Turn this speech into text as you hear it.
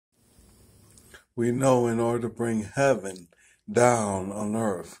We know in order to bring heaven down on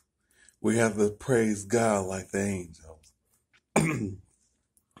earth, we have to praise God like the angels.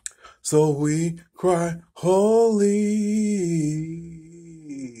 So we cry, holy,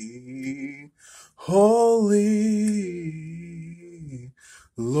 holy,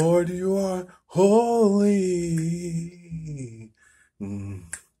 Lord, you are holy,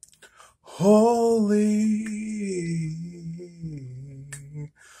 holy,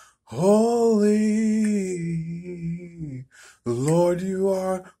 holy, Lord, you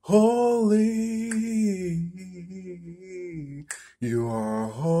are holy. You are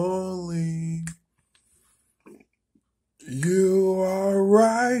holy. You are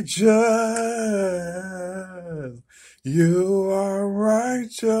righteous. You are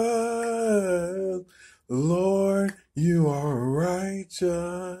righteous. Lord, you are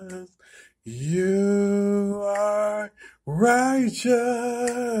righteous. You are righteous.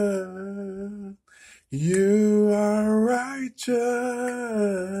 You are righteous.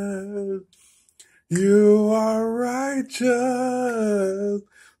 You are righteous.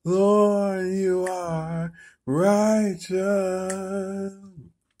 Lord, you are righteous.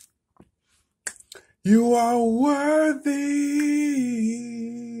 You are worthy.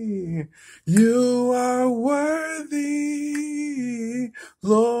 You are worthy.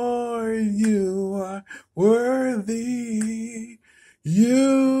 Lord, you are worthy.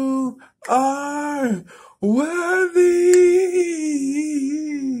 You are worthy.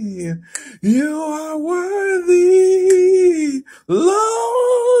 You are worthy. Lord,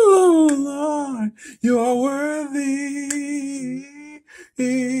 you are worthy.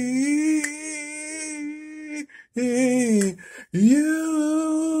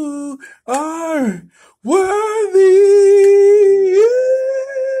 You are worthy.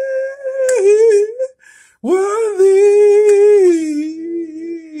 Worthy.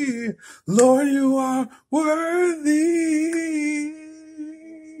 Lord, you are worthy.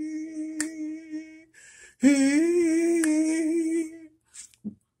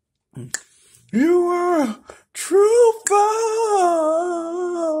 You are truthful.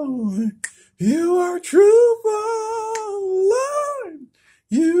 You are truthful, Lord.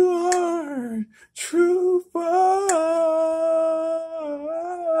 You are truthful.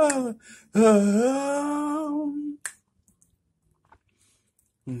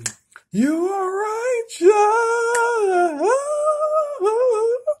 You are righteous.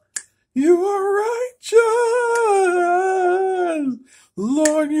 You are righteous.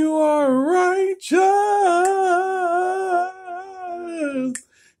 Lord, you are righteous.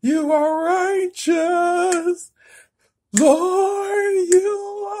 You are righteous. Lord,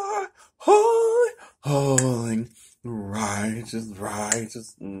 you are holy, holy, righteous,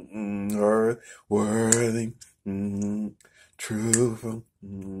 righteous, worthy, truthful,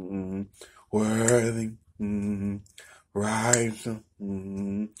 worthy, righteous,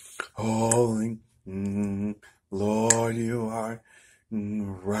 holy, Lord, you are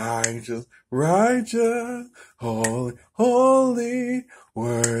righteous, righteous, holy, holy,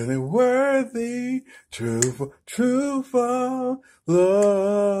 worthy, worthy, truthful, truthful,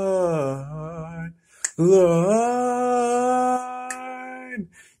 Lord, Lord,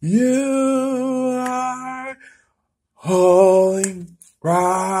 you are holy,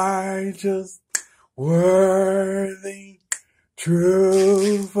 righteous, worthy,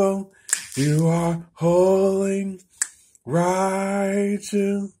 truthful, you are holy,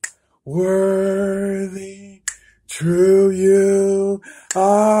 righteous, worthy, true, you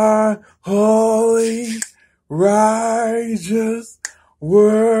are holy, righteous,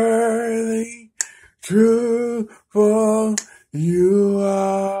 worthy, truthful, you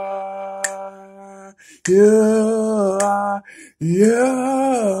are, you are, you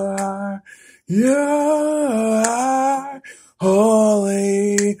are, you are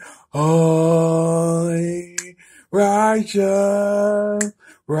holy, holy, righteous,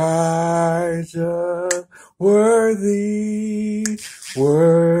 righteous, worthy,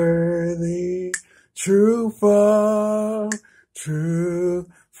 worthy, truthful,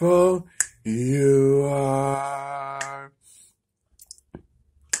 truthful, you are,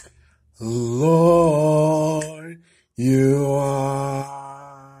 Lord.